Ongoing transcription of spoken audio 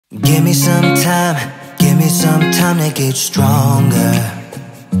me some time, give me some time to get stronger.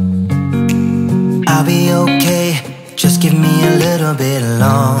 I'll be okay, just give me a little bit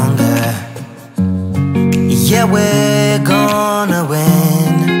longer. Yeah, we're gonna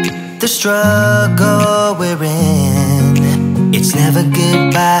win the struggle we're in. It's never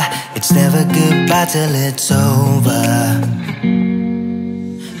goodbye, it's never goodbye till it's over.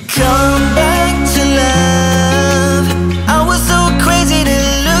 Come back to love. I was so crazy to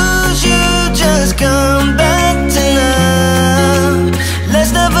lose you. Just come back to love.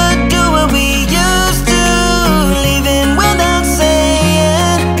 Let's never do what we used to. Leaving without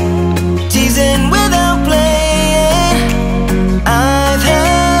saying, teasing without playing. I've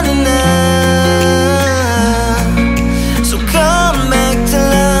had enough. So come back to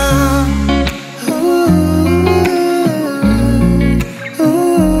love.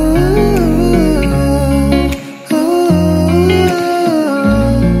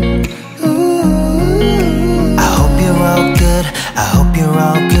 I hope you're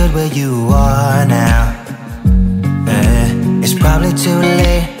all good where you are now. It's probably too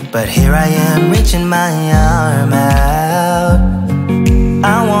late, but here I am reaching my arm out.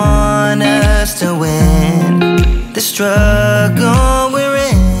 I want us to win the struggle we're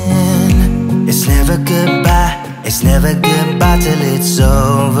in. It's never goodbye, it's never goodbye till it's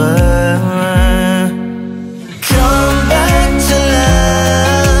over. Come back to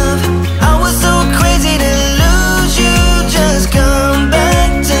love. I was so crazy to lose you. Just come back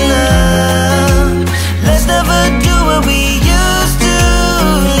to love. Let's never do what we used to.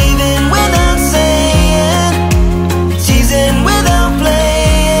 Leaving without saying, teasing without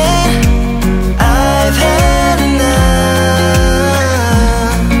playing. I've had enough.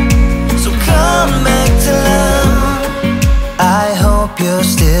 So come back to love. I hope you're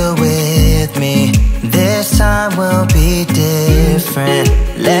still with me. This time will be different.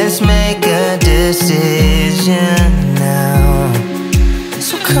 Let's make a decision now.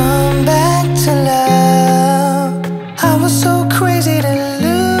 So come back to love. I was so crazy to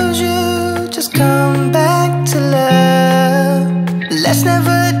lose you. Just come back to love. Let's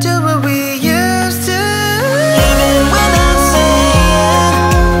never do what we used to. Leaving without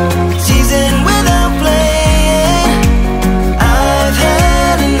saying, teasing without playing. I've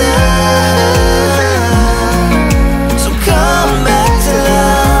had enough. So come back to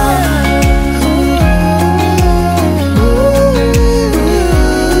love.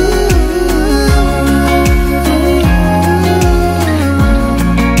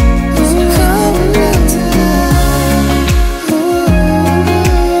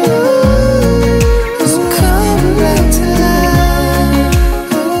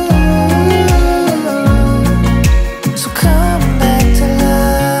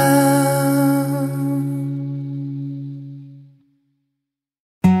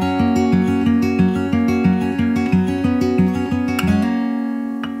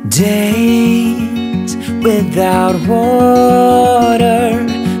 Days without water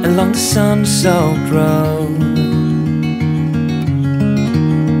along the sun-soaked road.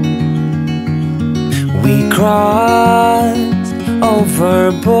 We crossed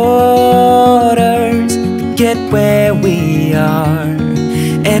over borders to get where we are,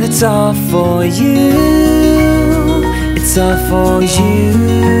 and it's all for you. It's all for you.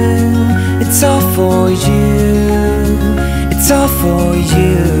 It's all for you. It's all for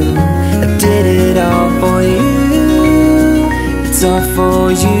you. I did it all for you. It's all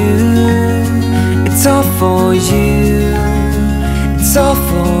for you. It's all for you. It's all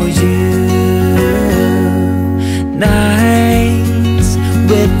for you. Nights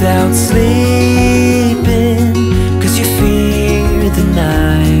without sleeping 'cause you fear the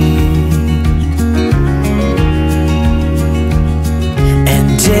night. And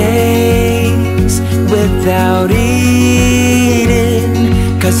days without eating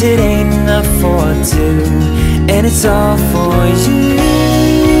 'cause it ain't enough for two. And it's all for you.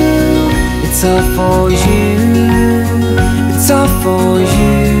 It's all for you. It's all for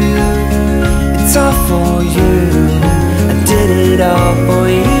you. It's all for you. I did it all for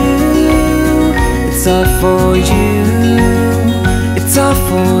you. It's all for you. It's all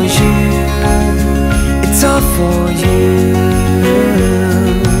for you. It's all for you.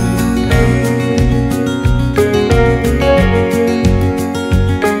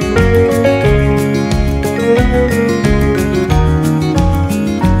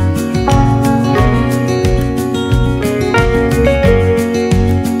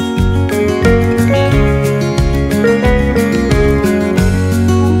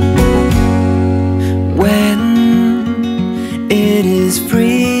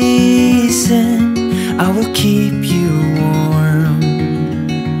 Keep you warm.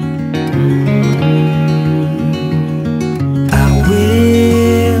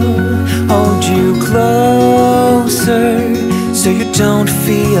 you closer so you don't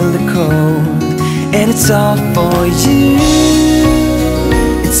feel the cold. And it's all for you.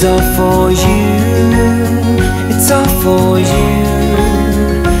 It's all for you. It's all for you.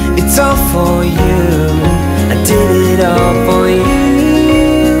 It's all for you. I did it all for you.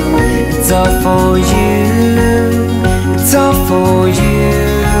 It's all for you. It's all for you.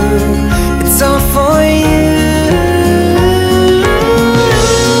 It's all for you.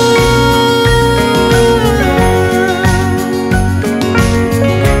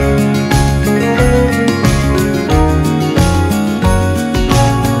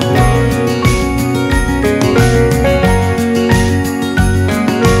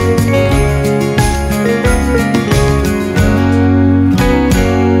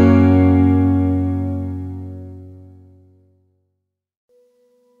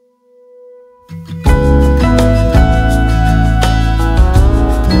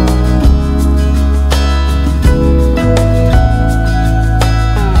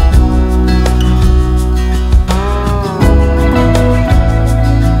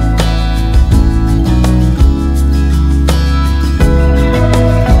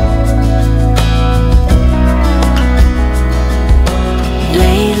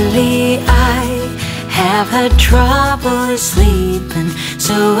 Trouble sleeping,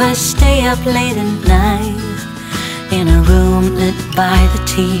 so I stay up late at night in a room lit by the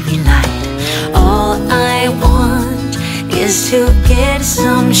TV light. All I want is to get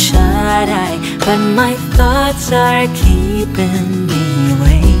some shut-eye, but my thoughts are keeping me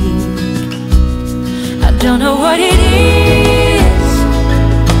awake. I don't know what it is,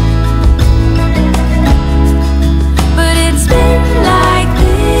 but it's been like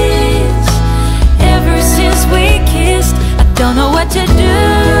this ever since we kissed. I don't know what to do,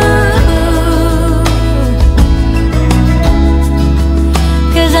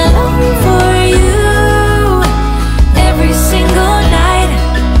 'cause I long for you every single night.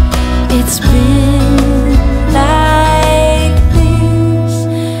 It's been like this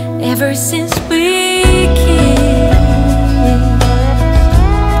ever since we kissed.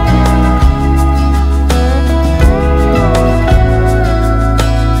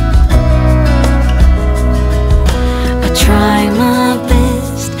 I try my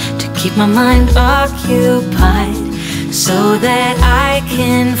best to keep my mind occupied so that I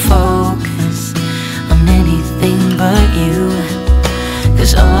can focus on anything but you.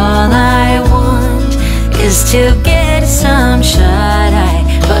 'Cause all I want is to get some shut-eye,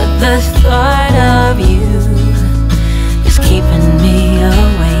 but the thought of you is keeping me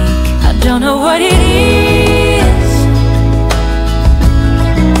awake. I don't know what it is,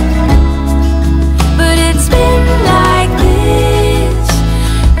 but it's been like this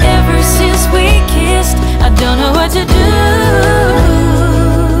ever since we kissed. I don't know what to do,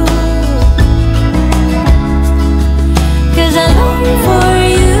 'cause I long for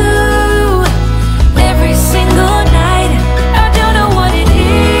you every single night. I don't know what it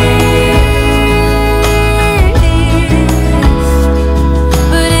is,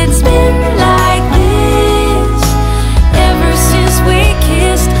 but it's been like this ever since we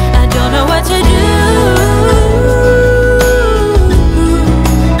kissed. I don't know what to do,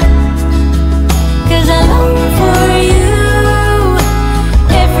 'cause I long for you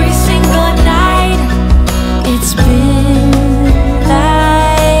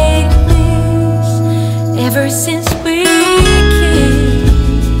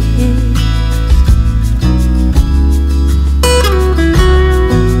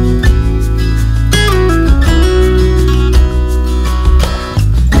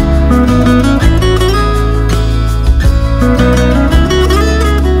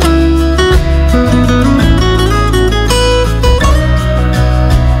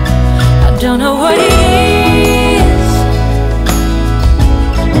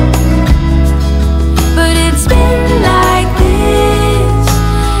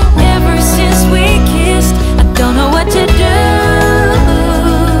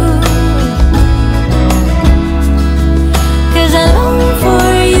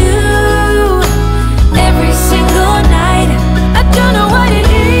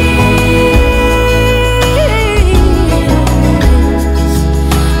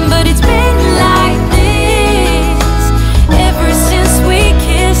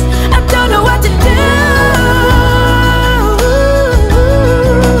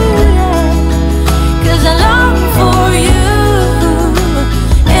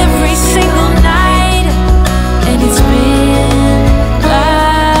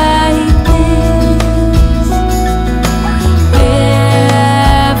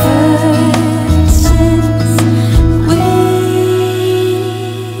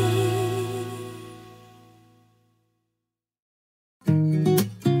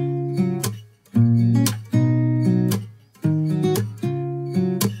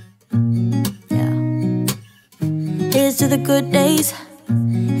the good days,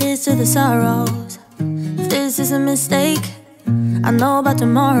 here's to the sorrows. If this is a mistake, I know about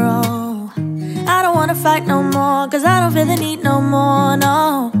tomorrow. I don't wanna fight no more, cause I don't feel the need no more,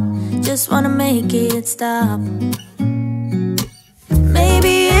 no. Just wanna make it stop.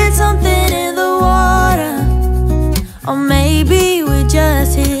 Maybe it's something in the water, or maybe we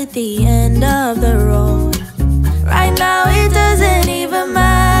just hit the end of the road. Right now it doesn't even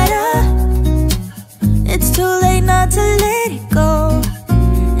matter. It's too late not to let it go.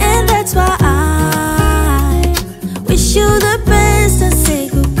 And that's why I wish you the best and say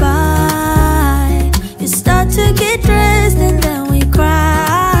goodbye. You start to get dressed and then we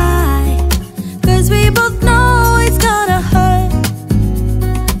cry, cause we both know it's gonna hurt,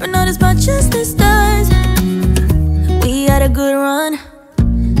 but not as much as this does. We had a good run,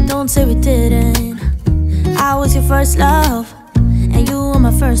 don't say we didn't. I was your first love, and you were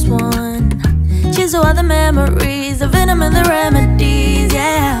my first one. Cheers to all the memories, the venom and the remedies,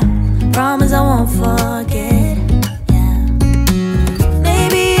 yeah. Promise I won't forget, yeah.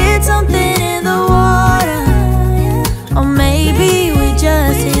 Maybe it's something in the water, or maybe we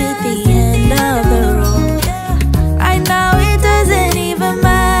just hit the end of the road. Right now it doesn't even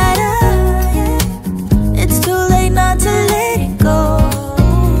matter. It's too late not to let it go.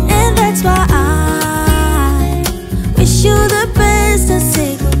 And that's why I wish you the best and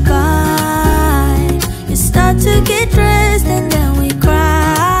say goodbye. You start to get dressed and then we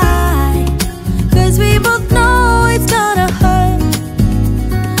cry, cause we both know it's gonna hurt,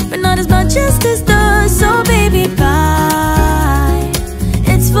 but not as much as this does. So baby, bye.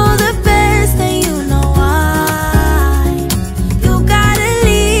 It's for the best and you know why. You gotta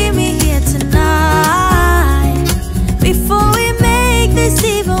leave me here tonight before we make this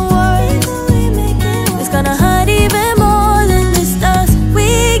even worse. It's gonna hurt even more than this does.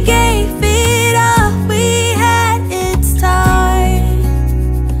 We gave it all we had, it's time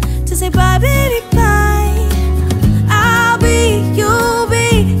to say bye, baby, bye. I'll be, you'll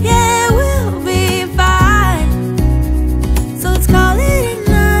be, yeah, we'll be fine. So let's call it a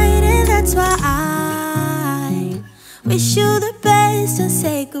night, and that's why I wish you the best and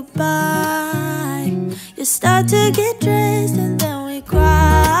say goodbye. You start to get dressed and then we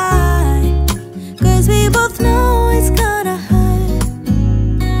cry, cause we both know it's gonna hurt,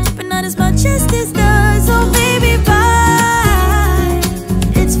 but not as much as this does. So baby, bye.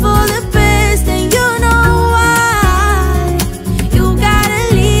 It's for the best and you know why. You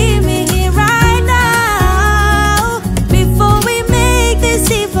gotta leave me here right now before we make this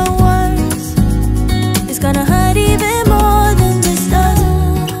even worse. It's gonna hurt even more than this does.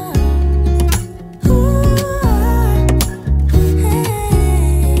 Ooh, hey.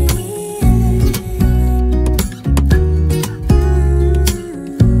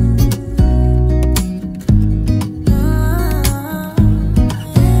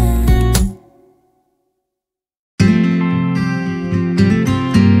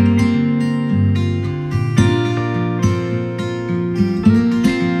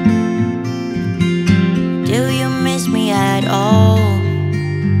 Do you miss me at all?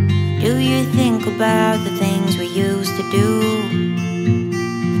 Do you think about the things we used to do?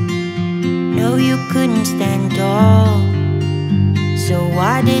 No, you couldn't stand tall, so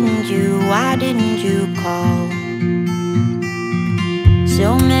why didn't you call? So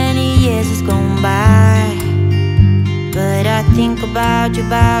many years has gone by, but I think about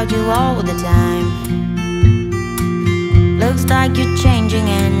you all the time. Looks like you're changing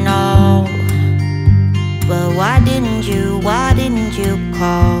and all, but why didn't you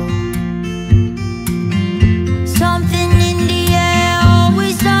call? Something in the air,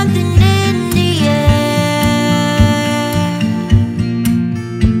 always something in the air.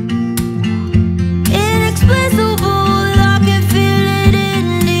 Inexplicable, I can feel it in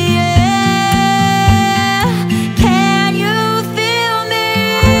the air. Can you feel me?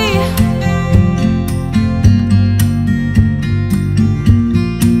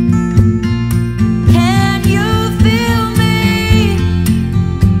 Can you feel me?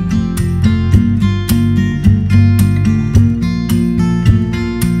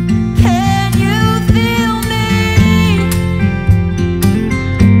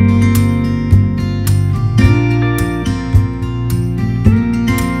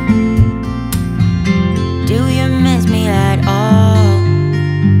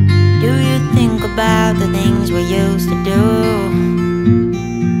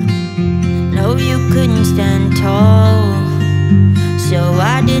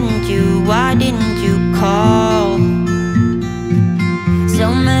 why didn't you call?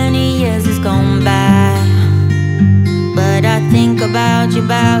 So many years has gone by, but I think about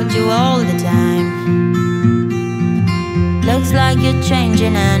you all the time. looks like you're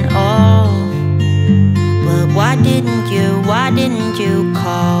changing and all. But why didn't you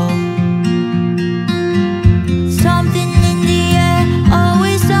call? Something in the air,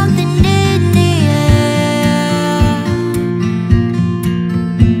 always something in the air.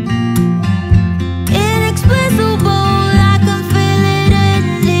 Inexplicable, I can feel it in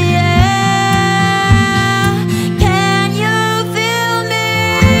the air. Can you feel me?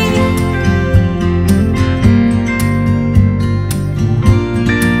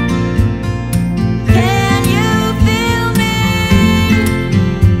 Can you feel me?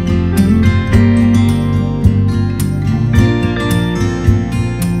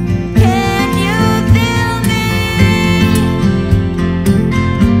 Can you feel me?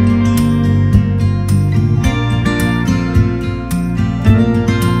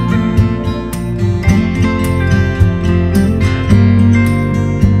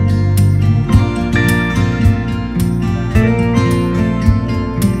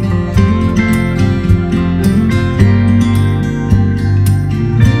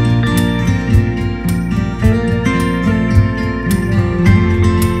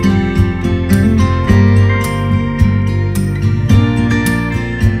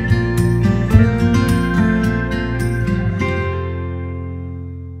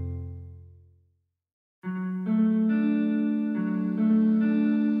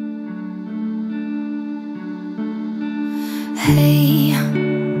 Hey,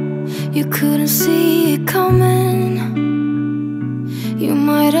 you couldn't see it coming. You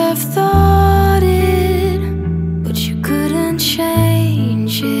might have thought it, but you couldn't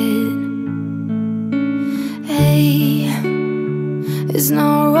change it. Hey, it's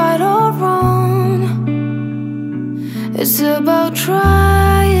not right or wrong. It's about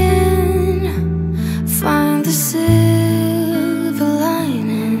trying, find the silver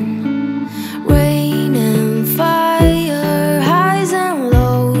lining. Rain and fire, highs and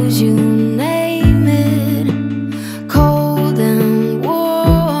lows, you name it. Cold and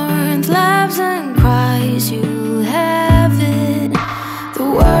warmth, laughs and cries, you have it. The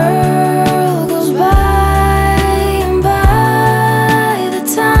world goes by, and by the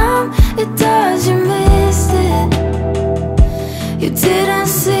time it does, you missed it. You didn't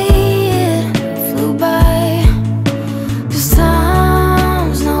see it, flew by. 'Cause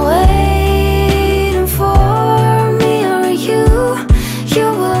time's not waiting for me or you. You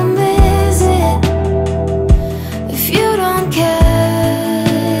will miss it if you don't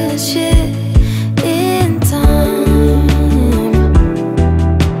catch it in time.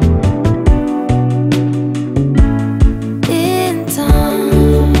 In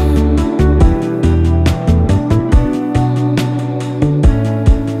time.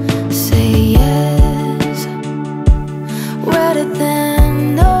 Say yes rather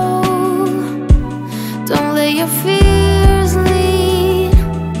than no. Don't let your fears lead.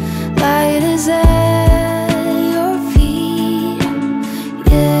 Light is at your feet.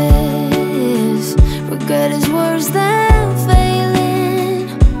 Yes, regret is worse than failing.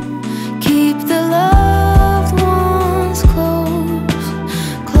 Keep the loved ones close,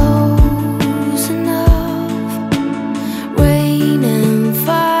 close enough. Rain and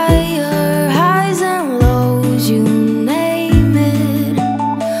fire, highs and lows, you name it.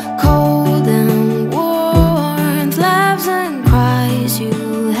 Cold and warmth, laughs and cries, you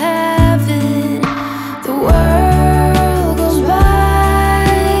have it. The world goes by,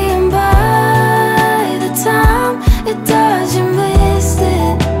 and by the time it does, you missed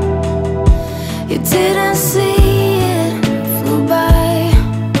it. You didn't see it, flew by.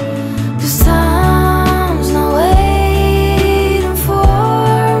 'Cause time's not waiting for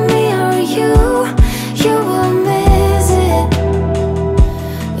me or you. You will miss it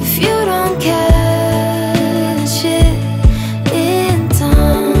if you don't catch it in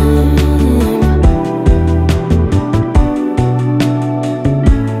time.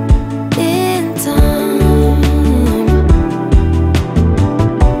 In time.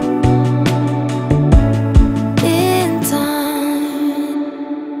 In time.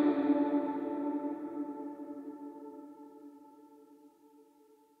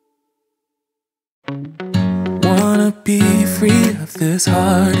 Wanna be free of this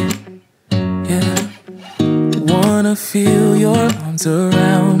heart, yeah. Wanna feel your arms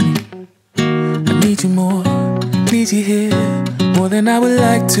around me. I need you more, need you here, more than I would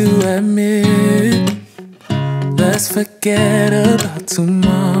like to admit. Let's forget about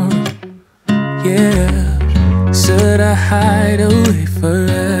tomorrow, yeah. Should I hide away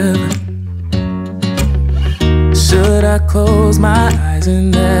forever? Should I close my eyes and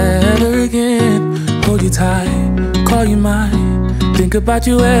never again hold you tight, call you mine, think about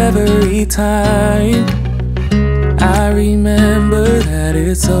you every time? I remember that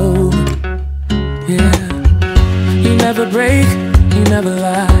it's over. Yeah. You never break, you never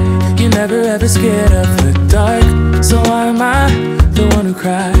lie, you never ever scared of the dark. So why am I the one who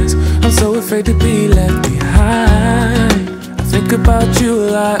cries? I'm so afraid to be left behind. I think about you a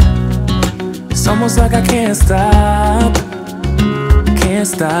lot. It's almost like I can't stop. Can't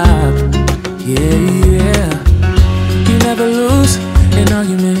stop. Yeah, yeah. You never lose an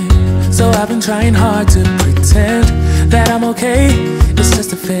argument, so I've been trying hard to pretend that I'm okay. It's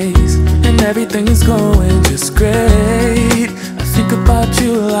just a phase, and everything is going just great. I think about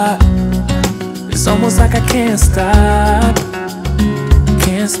you a lot. It's almost like I can't stop.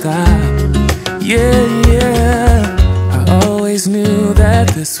 Can't stop. Yeah, yeah. I always knew that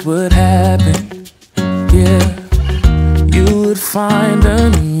this would happen. Yeah. You would find a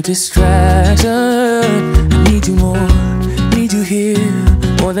new distraction. I need you more, need you here,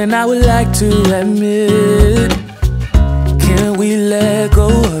 more than I would like to admit. Can we let go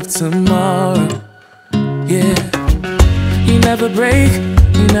of tomorrow? Yeah. You never break,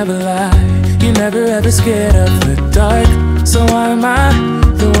 you never lie, you never ever scared of the dark. So why am I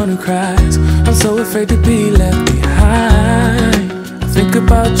the one who cries? I'm so afraid to be left behind. I think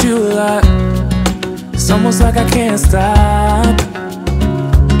about you a lot. It's almost like I can't stop.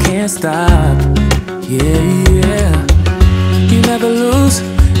 Can't stop. Yeah, yeah. You never lose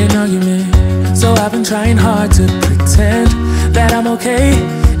an argument, so I've been trying hard to pretend that I'm okay.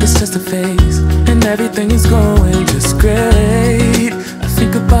 It's just a phase, and everything is going just great. I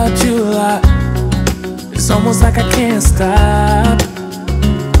think about you a lot. It's almost like I can't stop.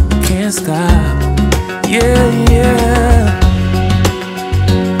 Can't stop. Yeah, yeah.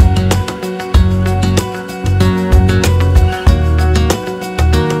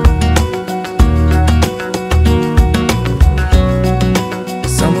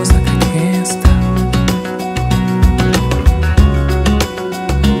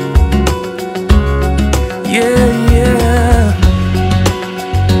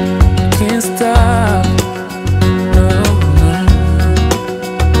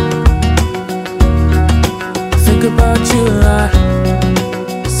 About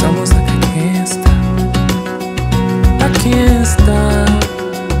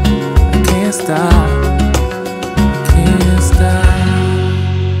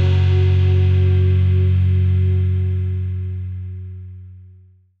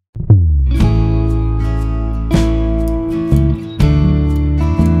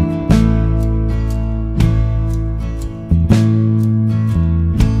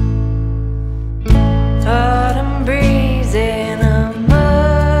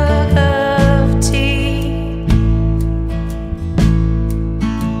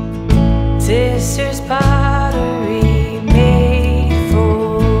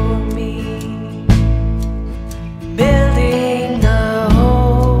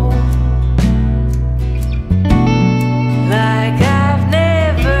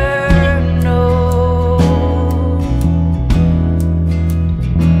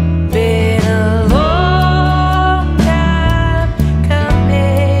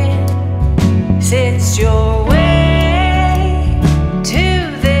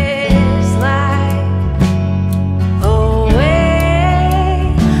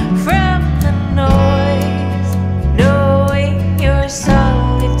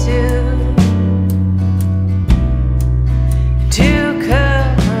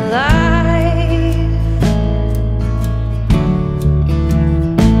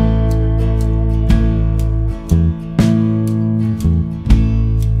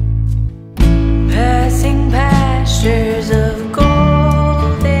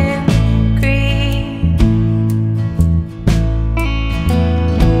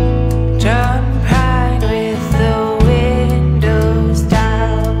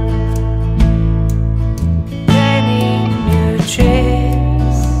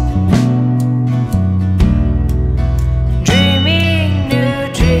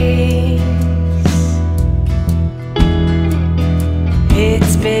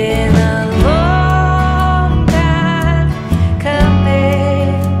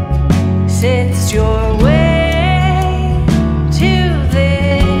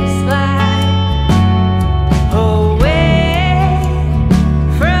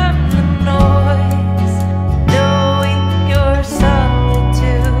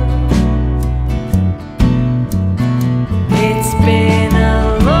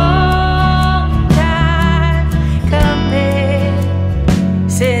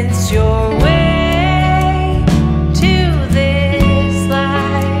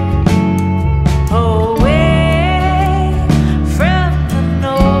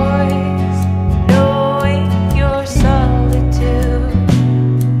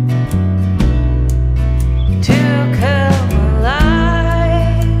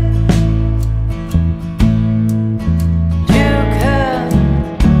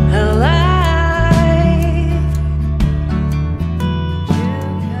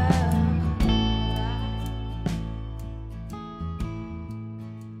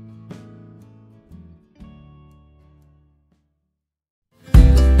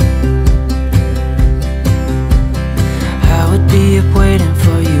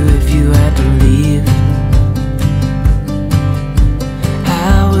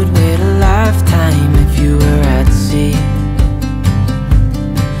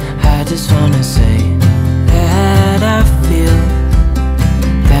just wanna say that I feel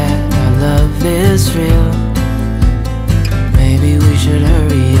that our love is real. Maybe we should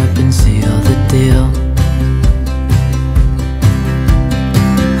hurry up and seal the deal.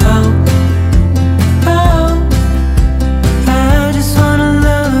 Oh, oh, I just wanna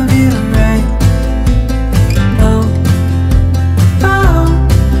love you right. Oh, oh,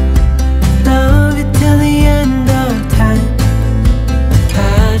 love you till the end of time. I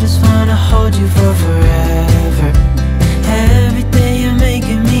just wanna hold you for forever. Every day you're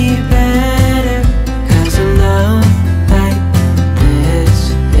making me better. 'Cause a love like this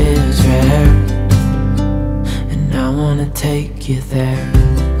is rare, and I wanna take you there.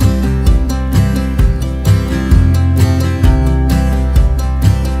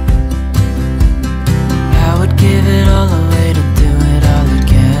 I would give it all away to do it all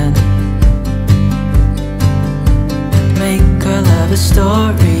again. Make our love a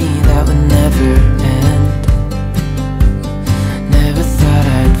story that would never end. Never thought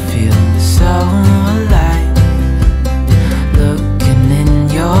I'd feel so alive, looking in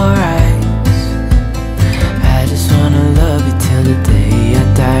your eyes. I just wanna love you till the day I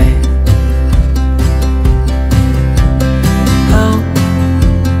die. Oh,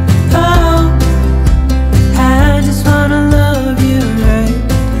 oh, I just wanna love you right.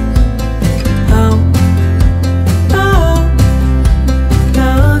 Oh, oh,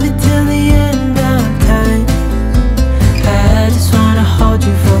 love you till the end of time. I just wanna hold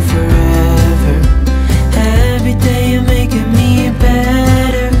you for forever. Every day you're making me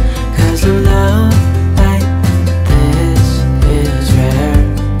better. 'Cause a love like this is rare,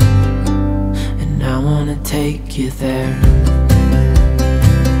 and I wanna take you there.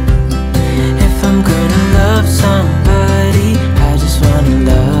 If I'm gonna love somebody, I just wanna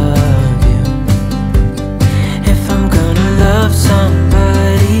love you. If I'm gonna love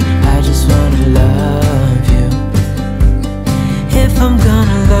somebody, I just wanna love you. If I'm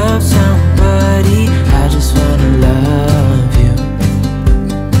gonna love somebody, I just wanna love you.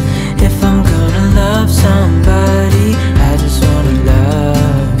 If I'm gonna love somebody, I just wanna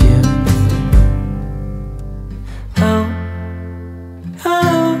love you. Oh,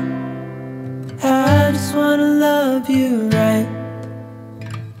 oh, I just wanna love you right.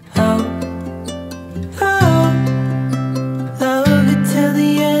 Oh, oh, love you till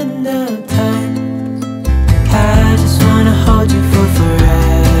the end of time. I just wanna hold you for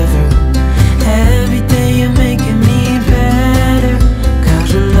forever. Every day you're making me better.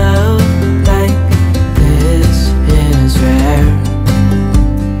 'Cause a love like this is rare,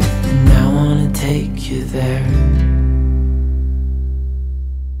 and I wanna take you there.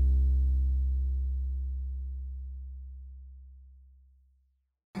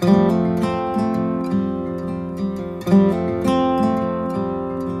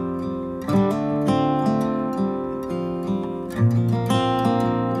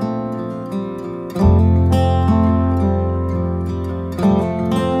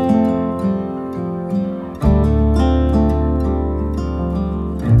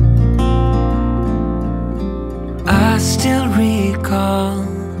 I still recall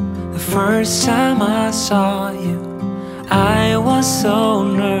the first time I saw you. I was so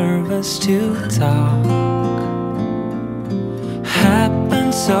nervous to talk.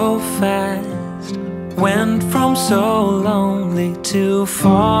 Happened so fast. Went from so lonely to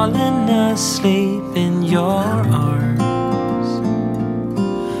falling asleep in your arms.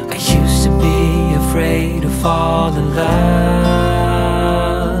 I used to be afraid to fall in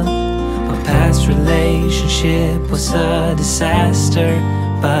love. My past relationship was a disaster,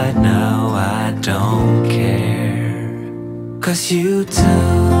 but now I don't care. 'Cause you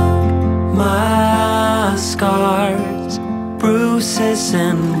took my scars, bruises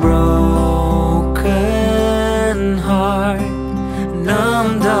and broken heart,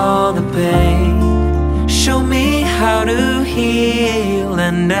 numbed all the pain, showed me how to heal,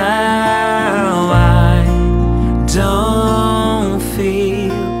 and now I don't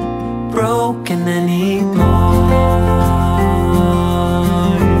feel broken anymore.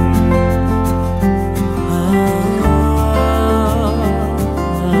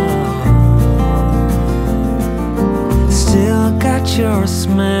 Still got your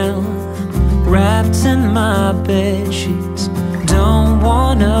smell wrapped in my bedsheets. Don't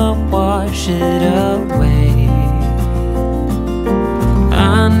wanna wash it away.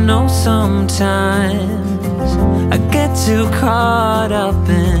 I know sometimes I get too caught up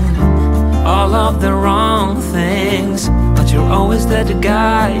in all of the wrong things, but you're always there to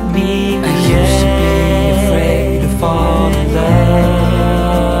guide me. I used to be afraid to fall in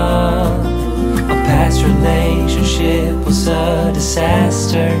love. A past relationship was a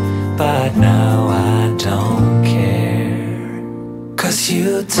disaster, but now I don't care. 'Cause you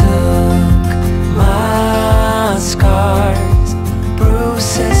took my scars,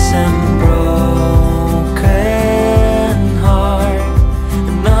 bruises and broken heart,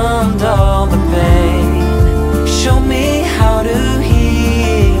 and numbed all the pain. Show me how to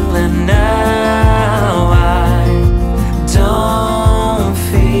heal, and now I don't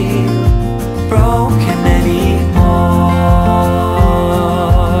feel broken anymore.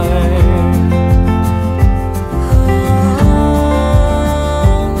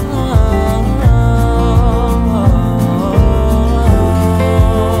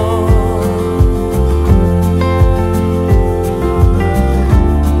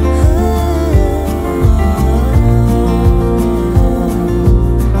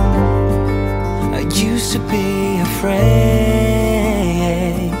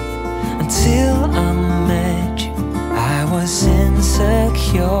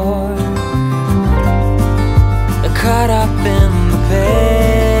 Caught up in the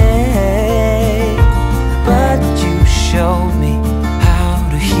pain, but you showed me how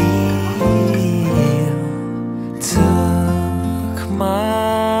to heal. Took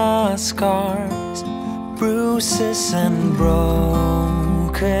my scars, bruises and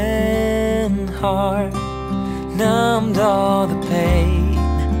broken heart, numbed all the pain.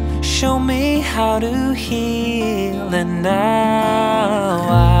 Show me how to heal, and now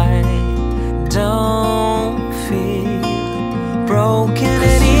I don't feel broken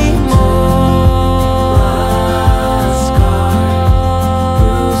anymore.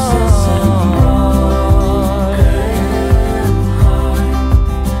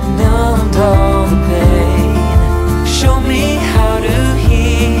 Numbed all the pain. Show me how to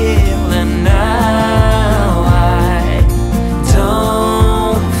heal, and now I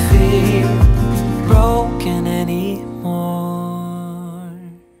don't feel broken anymore.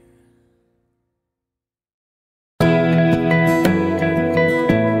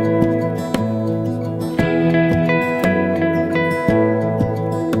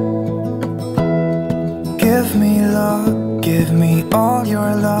 Give me love, give me all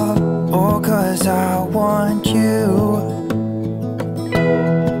your love, oh, 'cause I want you.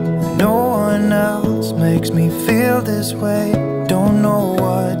 No one else makes me feel this way, don't know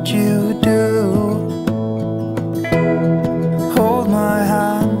what you do. Hold my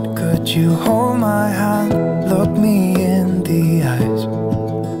hand, could you hold my hand, look me in the eyes.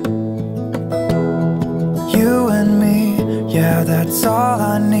 You and me, yeah, that's all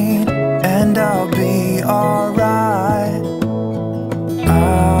I need, and I'll be alright.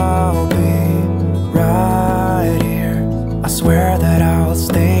 I'll be right here, I swear that I'll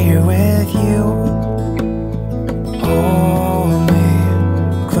stay here with you. Hold me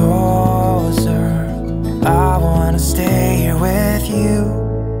closer, I wanna stay here with you.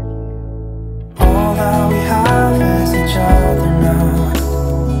 All that we have is each other now.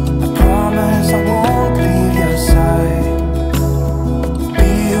 I promise I won't leave your side.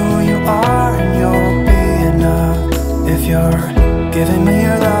 Be who you are and you'll be enough. If you're giving me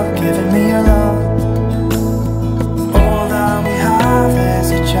your love, giving me your love. All that we have is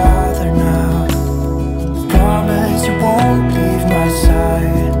each other now. Promise you won't leave my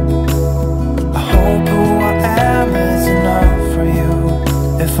side. I hope who I am is enough for you.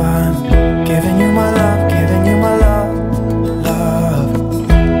 If I'm giving you my love, giving you my love, love.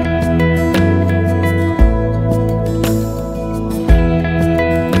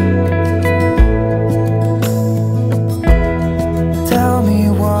 Tell me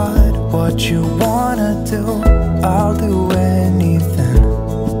what you wanna do, I'll do anything.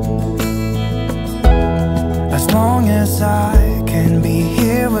 As long as I can be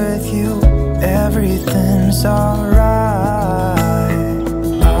here with you, everything's alright.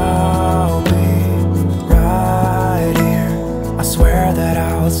 I'll be right here, I swear that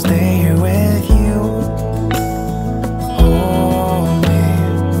I'll stay here with you. Hold me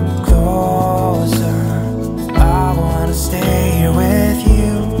closer, I wanna stay here with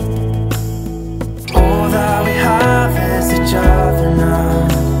you. All that we have is each other now.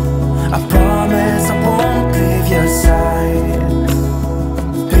 I promise I won't leave your side.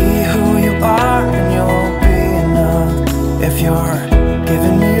 Be who you are and you'll be enough.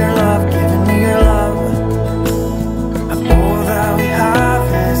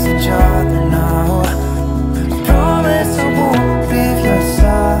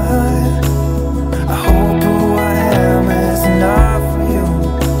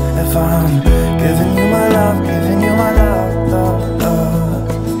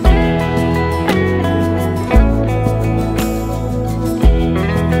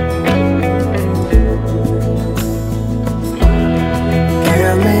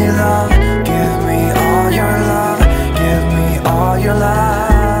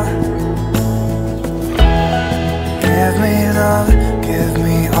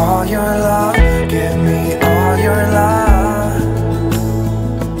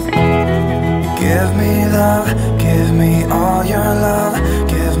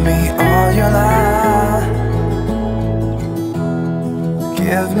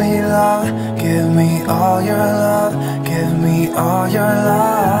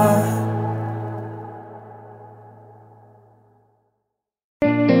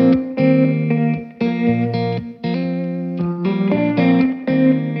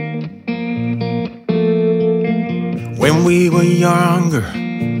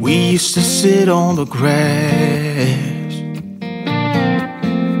 We used to sit on the grass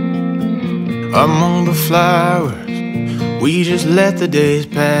among the flowers. We just let the days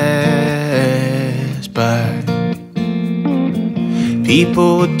pass by.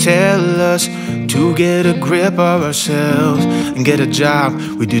 People would tell us to get a grip of ourselves and get a job.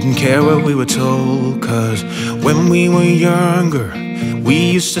 We didn't care what we were told, 'cause when we were younger, we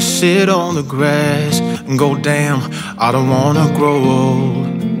used to sit on the grass and go, damn, I don't wanna grow old.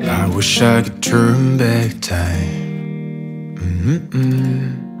 I wish I could turn back time.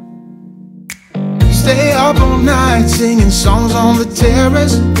 Stay up all night singing songs on the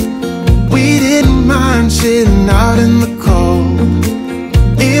terrace. We didn't mind sitting out in the cold.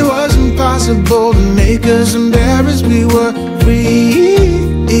 It wasn't possible to make us embarrassed. We were free.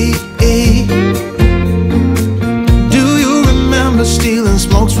 Do you remember stealing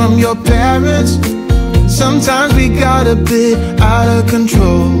smokes from your parents? Sometimes we got a bit out of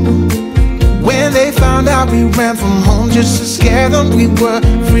control. When they found out we ran from home just to scare them, we were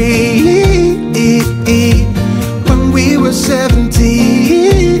free. When we were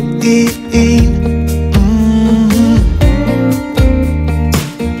 17.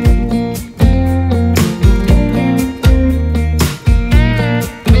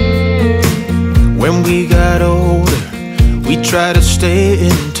 When we got older, we tried to stay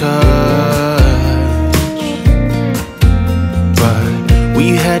in touch, but we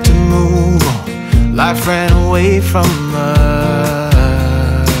had to move on. Life ran away from us.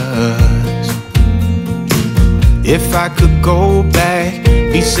 If I could go back,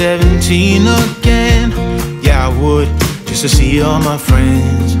 be 17 again, yeah, I would, just to see all my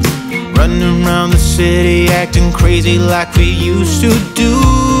friends running around the city, acting crazy like we used to do.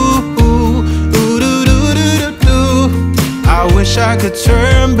 I wish I could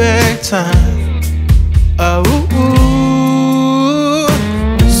turn back time.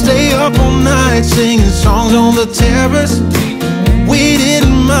 Stay up all night singing songs on the terrace. We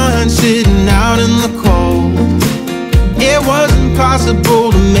didn't mind sitting out in the cold. It wasn't possible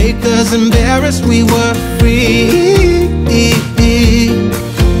to make us embarrassed. We were free.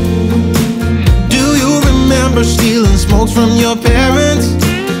 Do you remember stealing smokes from your parents?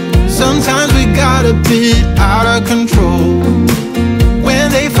 Sometimes we got a bit out of control. When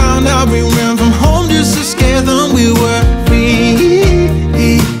they found out we ran from home just to scare them, we were free.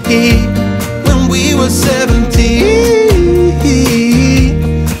 When we were 17.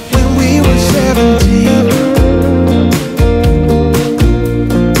 When we were 17.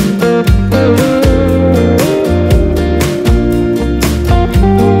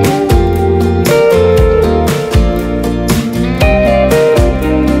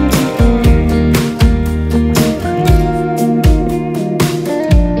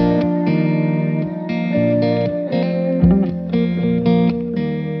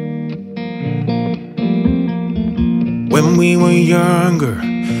 When we were younger,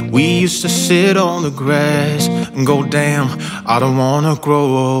 we used to sit on the grass and go, damn, I don't wanna grow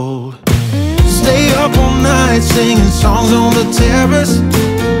old. Stay up all night singing songs on the terrace.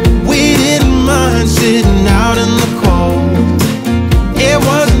 We didn't mind sitting out in the cold. It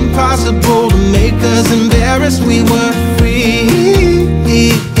wasn't possible to make us embarrassed. We were free.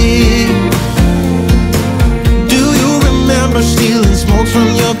 Do you remember stealing smokes from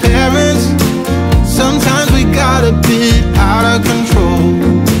your parents? Sometimes we got a bit out of control.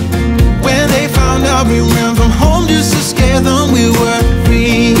 When they found out we ran from home just to scare them, we were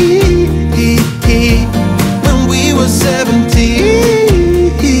free. When we were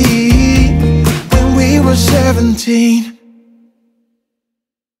 17. When we were 17.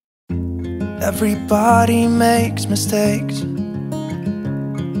 Everybody makes mistakes,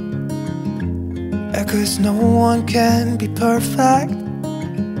 'cause no one can be perfect.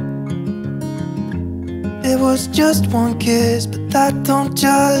 It was just one kiss, but that don't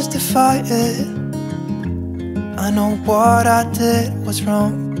justify it. I know what I did was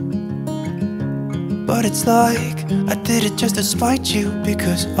wrong, but it's like I did it just to spite you,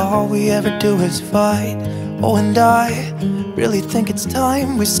 because all we ever do is fight. Oh, and I really think it's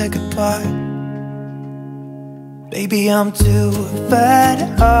time we say goodbye. Baby, I'm too fed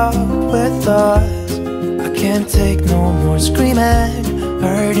up with us. I can't take no more screaming,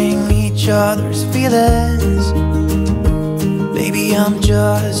 hurting each other's feelings. Baby, I'm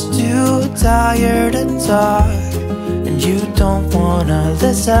just too tired to talk, and you don't wanna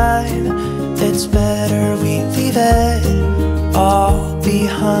listen. It's better we leave it all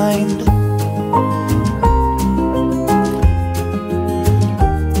behind.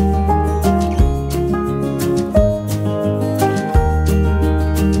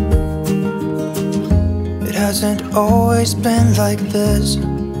 It hasn't always been like this.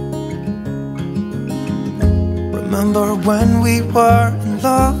 Remember when we were in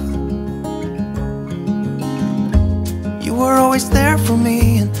love? You were always there for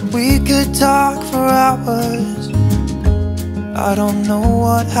me, and we could talk for hours. I don't know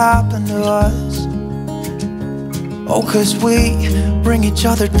what happened to us. Oh, 'cause we bring each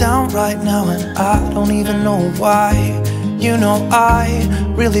other down right now, and I don't even know why. You know, I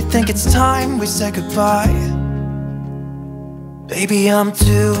really think it's time we say goodbye. Baby, I'm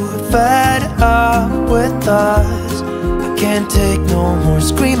too fed up with us. I can't take no more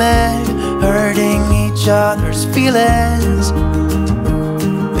screaming, hurting each other's feelings.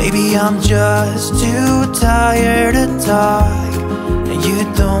 Baby, I'm just too tired to talk, and you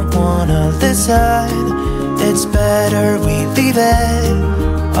don't wanna listen. It's better we leave it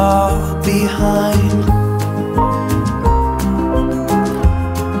all behind.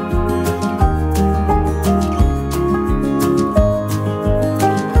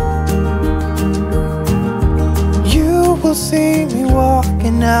 You will see me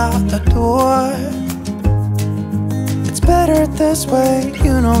walking out the door. It's better this way,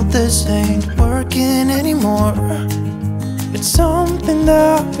 you know this ain't working anymore. It's something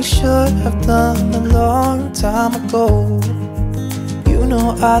that we should have done a long time ago. You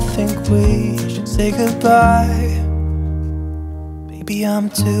know, I think we should say goodbye. Baby, I'm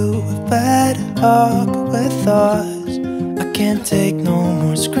too fed up with us. I can't take no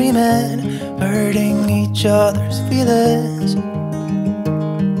more screaming, hurting each other's feelings.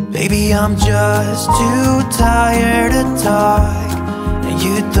 Baby, I'm just too tired to talk, and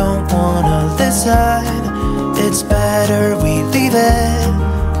you don't wanna listen. It's better we leave it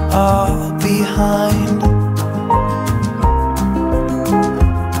all behind.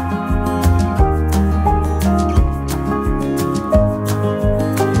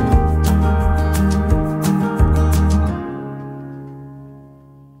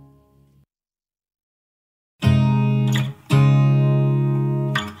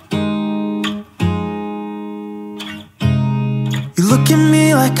 You look at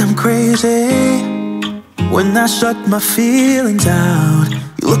me like I'm crazy when I shut my feelings out.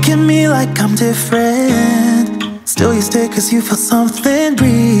 You look at me like I'm different, still you stay 'cause you feel something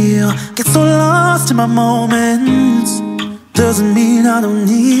real. Get so lost in my moments, doesn't mean I don't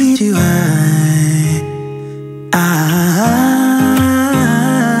need you. I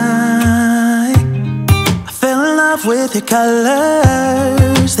fell in love with your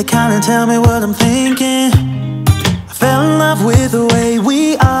colors, they kinda tell me what I'm thinking. I fell in love with the way we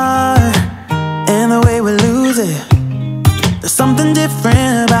are and the way we lose it. There's something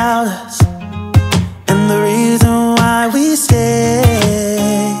different about us, and the reason why we stay.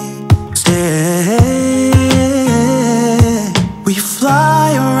 We fly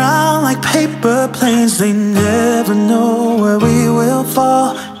around like paper planes, they never know where we will fall.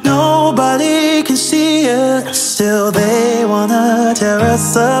 Nobody can see us, still they wanna tear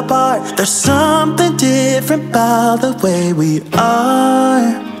us apart. There's something different about the way we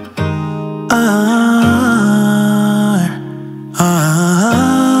are.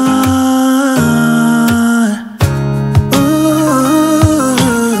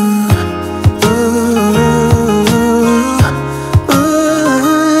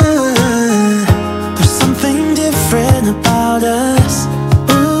 There's something different about us.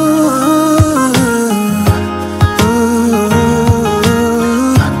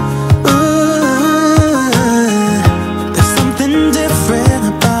 There's something different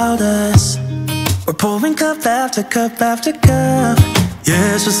about us. We're pouring cup after cup after cup.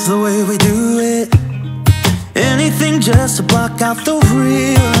 Yeah, it's just the way we do it. Anything just to block out the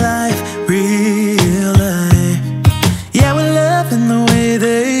real life, real life. Yeah, we're loving the way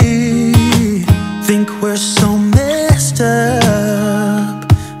they think we're so messed up.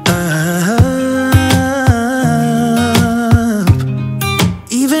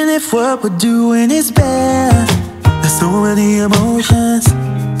 Even if what we're doing is bad, there's so many emotions,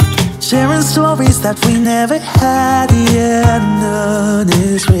 sharing stories that we never had. Yeah, none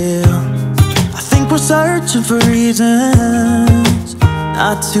is real. I think we're searching for reasons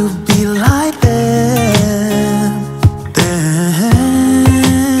not to be like them.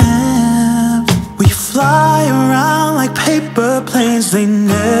 We fly around like paper planes, they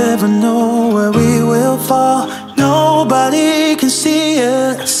never know where we will fall. Nobody can see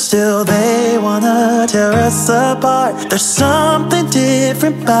us, still they wanna tear us apart. There's something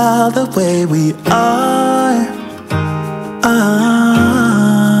different about the way we are.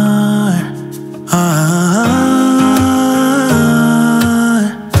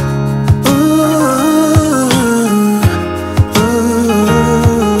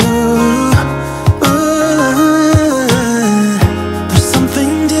 There's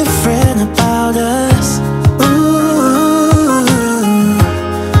something different about us. Ooh.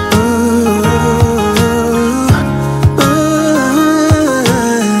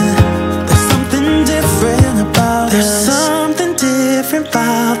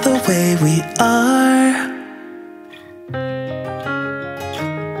 about the way we are.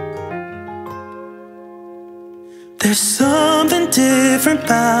 There's something different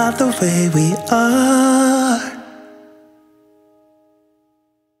about the way we are.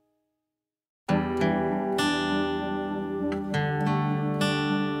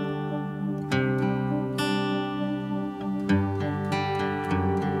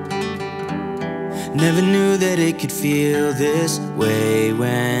 Never knew that it could feel this way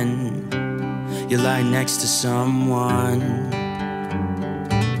when you lie next to someone.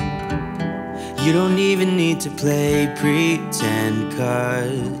 You don't even need to play pretend,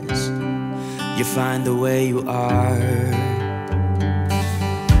 'cause you find the way you are.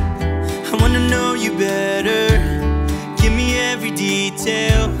 I wanna know you better, give me every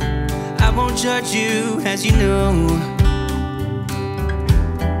detail. I won't judge you, as you know.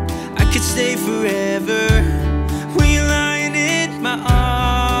 I could stay forever when you're lying in my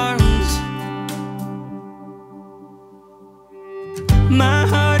arms. My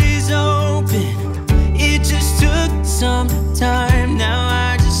heart is open, it just took some time. Now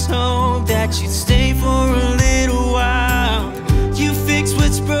I just hope that you stay for a little while. You fix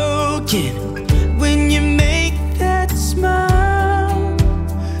what's broken when you make that smile.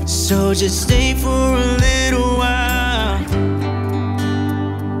 So just stay for a little while.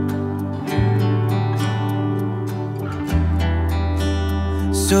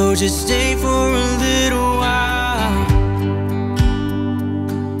 So just stay for a little while.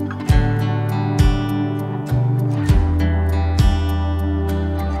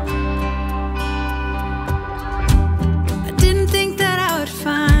 I didn't think that I would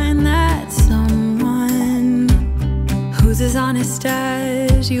find that someone who's as honest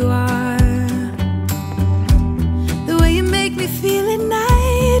as you are. The way you make me feel at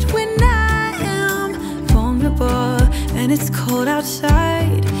night when I am vulnerable and it's cold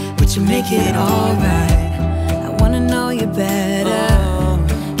outside, but you make it alright. I wanna know you better,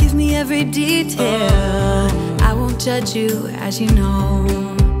 give me every detail. I won't judge you, as you know.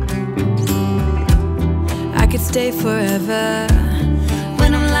 I could stay forever when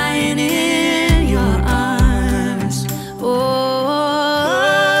I'm lying in your arms. Oh,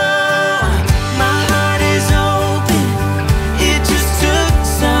 My heart is open, it just took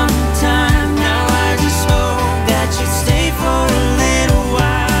some time. Now I just hope that you stay for a little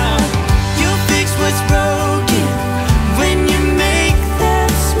while. You fix what's broken when you make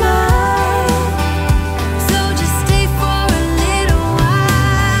that smile. so just stay for a little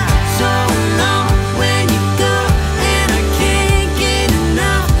while. So long when you go, and I can't get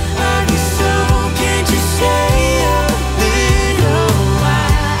enough of you. So can't you stay a little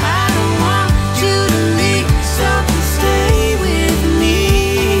while? I don't want you to leave, so stay with me.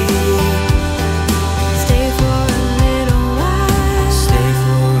 Stay for a little while. Stay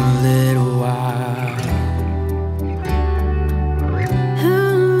for a little while.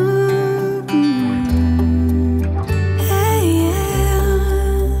 Hey, yeah.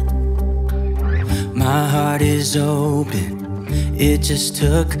 My heart is open, it just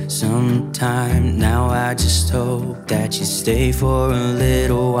took some time. Now I just hope that you stay for a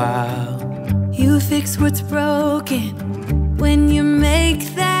little while. You fix what's broken when you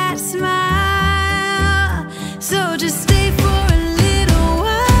make that smile. So just stay for a little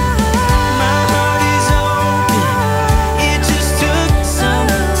while. My heart is open, it just took some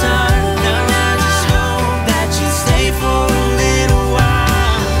time. Now I just hope that you stay for a little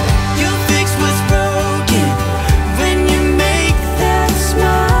while. You fix what's broken when you make that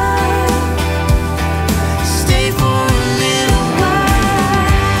smile. Stay for a little while.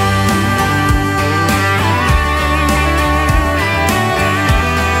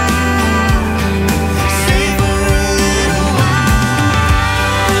 Stay for a little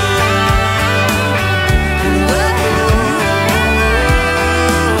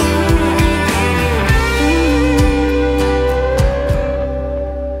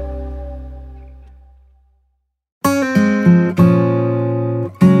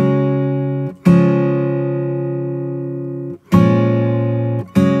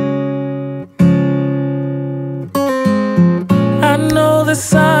I know the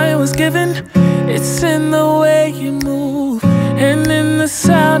sign was given, it's in the way you move and in the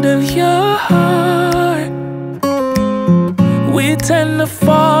sound of your heart. We tend to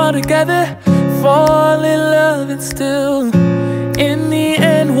fall together, fall in love, and still in the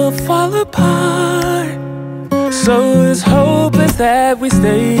end we'll fall apart. So as hope is that we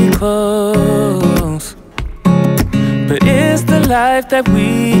stay close, but it's the life that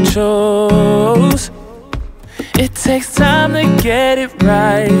we chose. It takes time to get it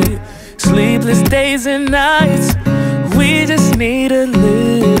right, sleepless days and nights. We We just need a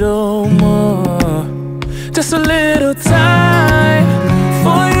little more, just a little time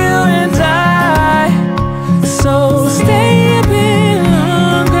for you and I. So stay a bit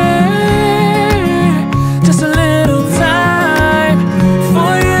longer, just a little time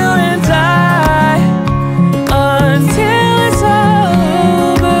for you and I, until it's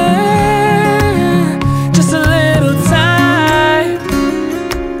over. Just a little time.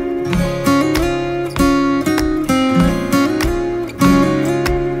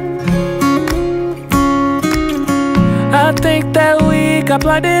 I think that we got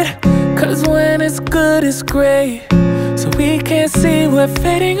blinded, 'cause when it's good it's great, so we can't see we're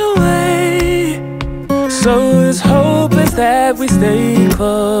fading away. So his hope is that we stay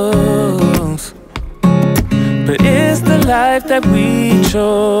close, but it's the life that we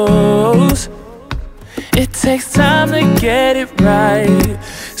chose. It takes time to get it right,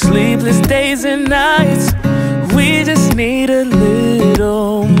 sleepless days and nights. We just need a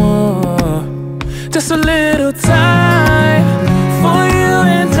little more, just a little time for you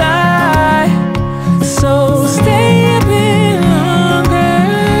and I. So stay a bit longer,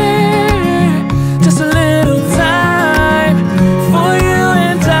 just a little time for you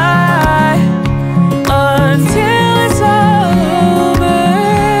and I, until it's over.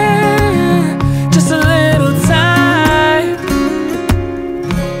 Just a little time.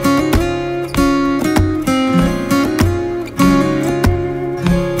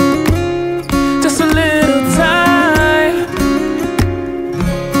 Just a little time.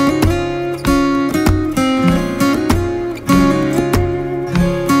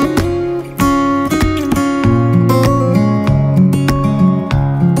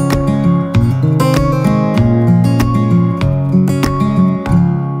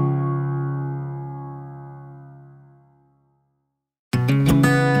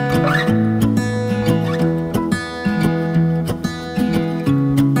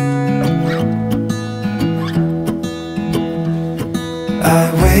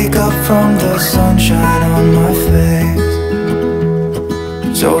 I wake up from the sunshine on my face,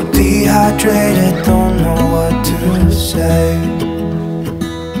 so dehydrated, don't know what to say.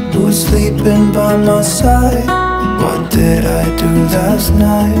 Who's sleeping by my side? What did I do last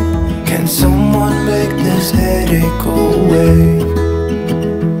night? Can someone make this headache go away?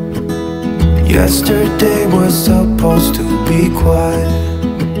 Yesterday was supposed to be quiet,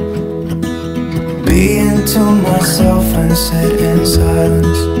 being to myself and sit in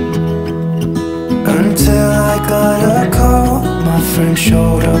silence, until I got a call. My friend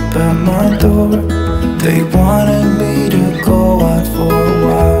showed up at my door. They wanted me to go out for a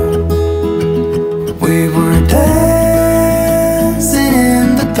while. We were dancing in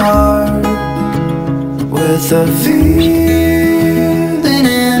the dark, with a feeling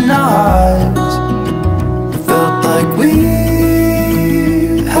in our eyes. Felt like we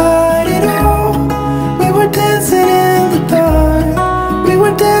had it all. We were dancing in the dark. We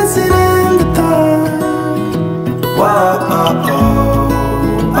were dancing in the dark. Wow, oh, oh,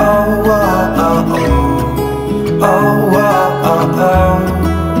 oh, oh, oh, oh, wow, oh, oh,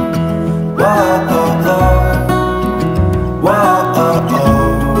 wow, oh, oh, wow, oh,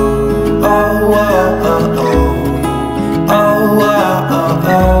 oh, oh, wow, oh, oh, oh, wow,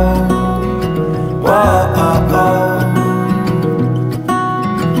 oh, oh, wow, oh, oh.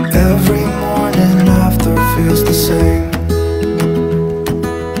 Every morning after feels the same.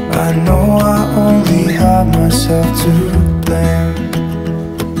 I know I only have myself to blame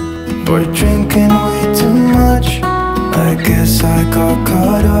for drinking way too much. I guess I got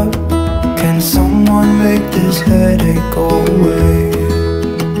caught up. Can someone make this headache go away?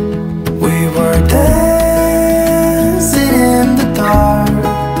 We were dancing in the dark,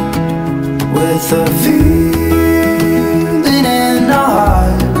 with a feeling in our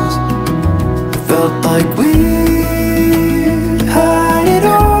eyes. Felt like we had it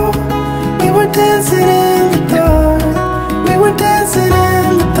all. We were dancing in the dark. We were dancing in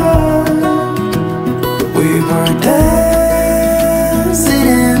the dark. We were dancing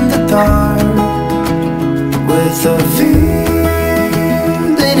in the dark, with a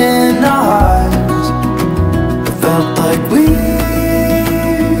feeling in our eyes. Felt like we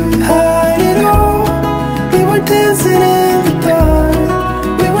had it all. We were dancing in the dark.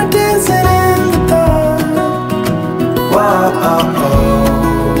 We were dancing in the dark. Wow, oh,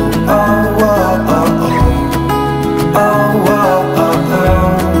 oh, oh, wow, oh, oh, oh, wow, oh, oh,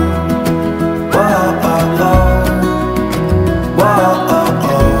 wow, oh, oh, wow, oh, oh,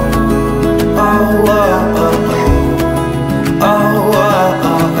 oh, wow, oh, oh,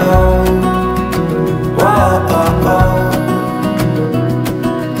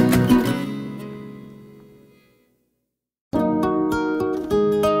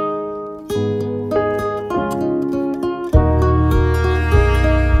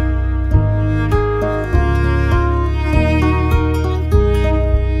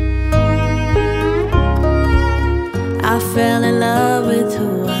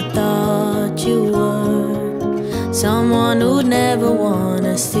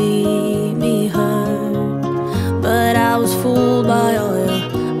 wanna see me hurt, but I was fooled by all your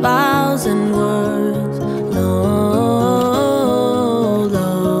vows and words. No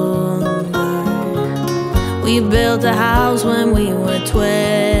longer. We built a house when we were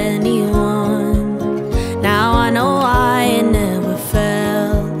 21. Now I know why it never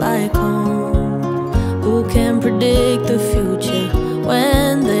felt like home. Who can predict the future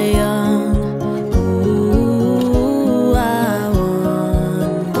when they're young? Ooh, I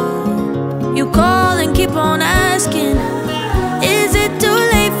wonder. You call and keep on asking, is it too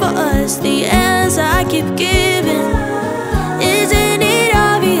late for us? The answer I keep giving, isn't it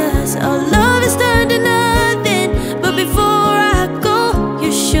obvious? Our love is turned to nothing. But before I go,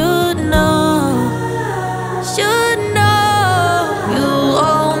 you should know, should know. You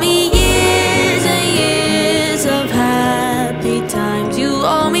owe me years and years of happy times. You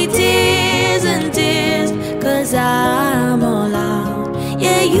owe me tears and tears, 'cause I'm all out.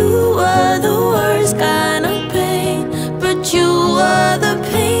 Yeah, you were the worst kind of pain, but you were the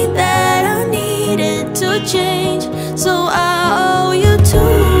pain that I needed to change. So I owe you too, yeah,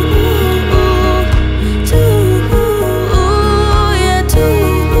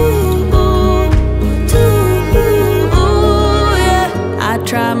 yeah. I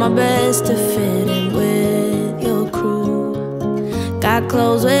tried my best to fit in with your crew. Got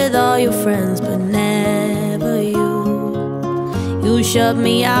close with all your friends, but never you. You shut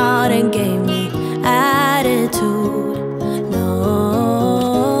me out and gave me attitude. No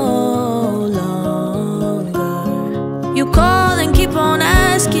longer. You call and keep on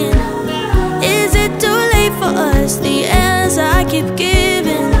asking, is it too late for us? The answer I keep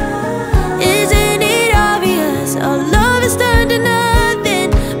giving, isn't it obvious? Our love is turned to nothing.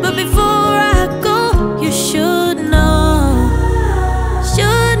 But before I go, you should know,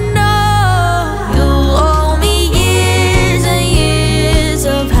 should know. You owe me years and years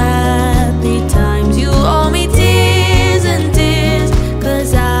of happy times. You owe me tears and tears,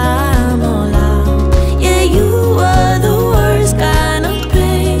 'cause I'm all out. Yeah, you were the worst kind of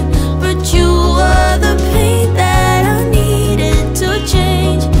pain, but you were the pain that I needed to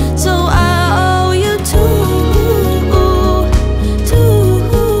change. So I owe you too,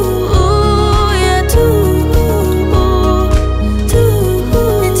 yeah,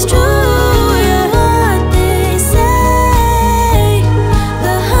 it's true, yeah, what they say.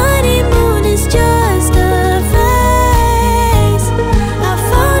 The honeymoon is just a phase. I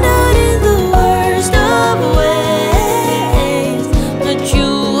found out in the worst of ways, but you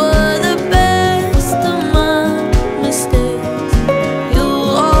were the best of my mistakes. You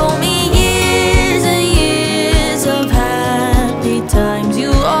owe me years and years of happy times.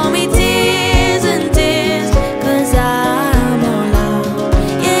 You owe me tears and tears, 'cause I'm all out.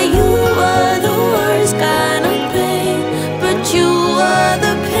 Yeah, you were the worst kind of pain, but you were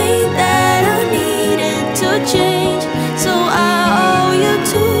the pain that I needed to change. So I owe you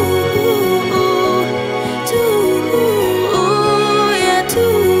too, yeah,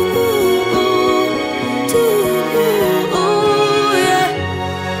 yeah.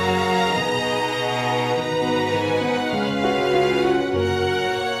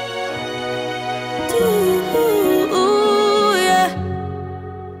 Yeah.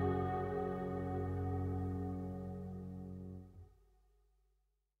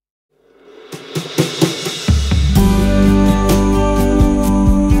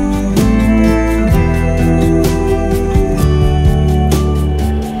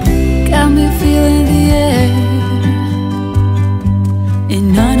 Got me feeling the air, and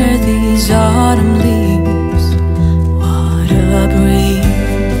under these autumn leaves, what a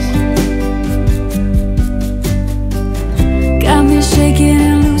breeze. Got me shaking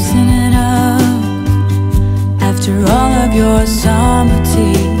and loosening up after all of your summer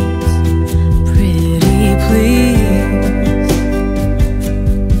teas. Pretty please,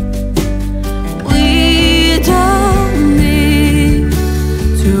 we don't need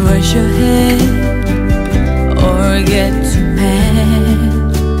to rush ahead or get too mad.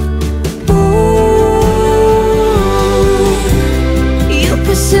 Ooh, you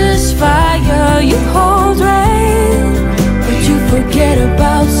possess fire, you hold rain, but you forget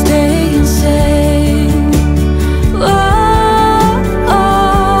about staying sane. Oh,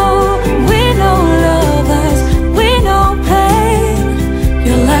 oh, we know lovers, we know pain.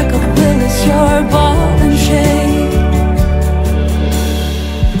 You're like a Willis, your ball and chain.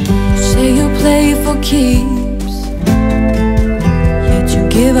 Say you play for keeps, yet you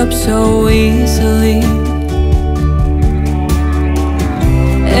give up so easily.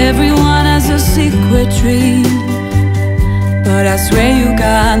 Everyone has a secret dream, but I swear you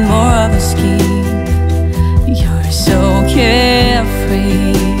got more of a scheme. You're so carefree.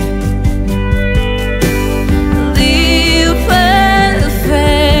 free. Leave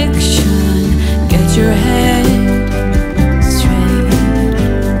perfection, get your head straight.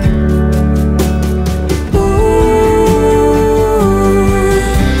 Ooh,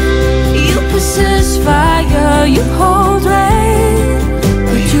 you possess fire, you hold rain,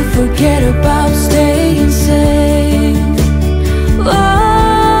 but you forget about staying safe.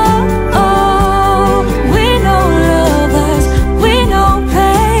 Oh, we know lovers, we know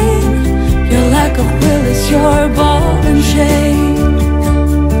pain. Your lack of will is your ball and chain.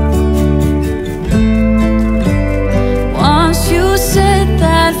 Once you set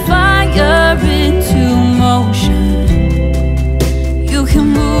that fire into motion, you can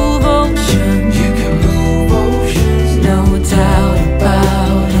move oceans. You can move oceans, No doubt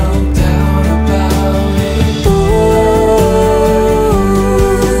about it. no doubt about it. Ooh,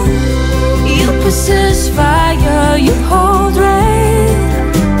 you possess fire, you hold rain,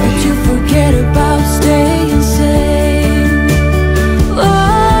 but you forget about staying safe.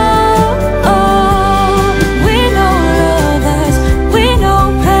 Oh, we know lovers, we know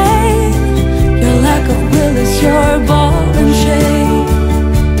pain. Your lack of will is your ball and chain.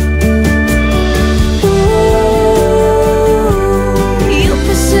 You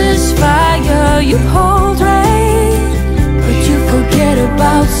possess fire, you hold rain, but you forget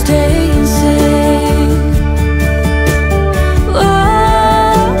about staying safe.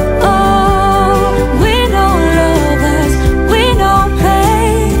 Oh, we know lovers, we know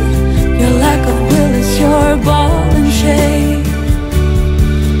pain. Your lack of will is your ball and chain.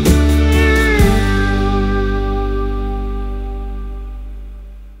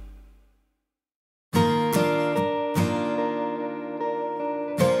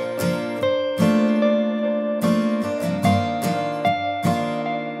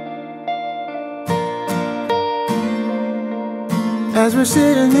 As we're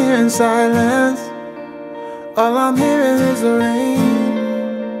sitting here in silence, all I'm hearing is the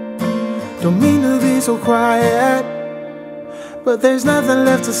rain. Don't mean to be so quiet, but there's nothing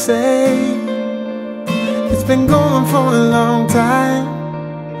left to say. It's been going for a long time,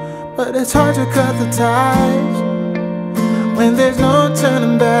 but it's hard to cut the ties when there's no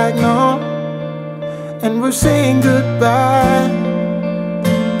turning back, no. And we're saying goodbye,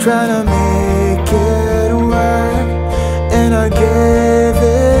 trying to make it work, and I gave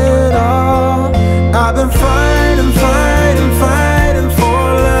it all. I've been fighting, fighting, fighting for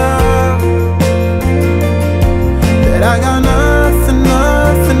love that I got nothing,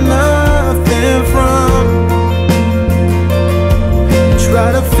 nothing, nothing from. Try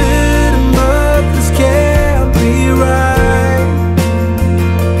to fit in, but this can't be right.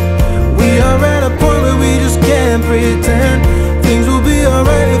 We are at a point where we just can't pretend things will be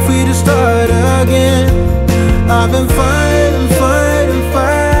alright if we just start again. I've been fighting, fighting,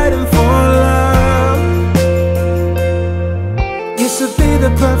 fighting for love. Used to be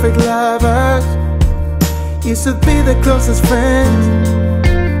the perfect lovers, used to be the closest friends.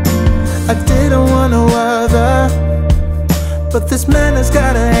 I didn't want no other, but this man has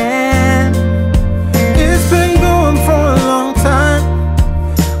got a hand. It's been going for a long time.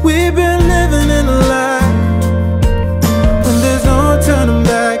 We've been living in a lie when there's no turning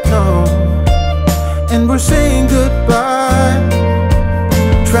back, no. And we're saying goodbye,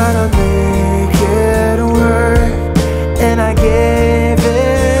 trying to make it work, and I gave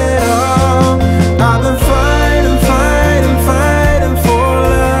it all. I've been fighting, fighting, fighting for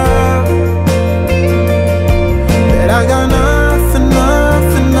love that I got nothing,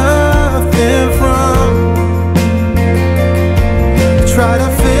 nothing, nothing from. Try to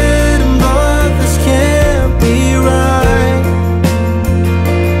fit in, but this can't be right.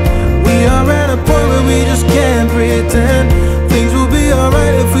 We are at a point where we just can't pretend things will be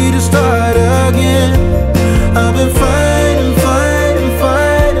alright if we just start again. I've been fighting, fighting,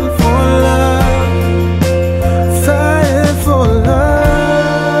 fighting for love, fighting for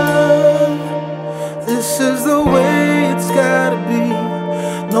love. This is the way it's gotta be,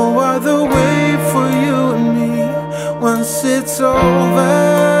 no other way for you and me. Once it's over,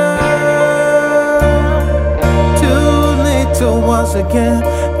 too late to once again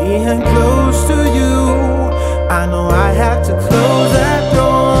being close to you. I know I have to close that door.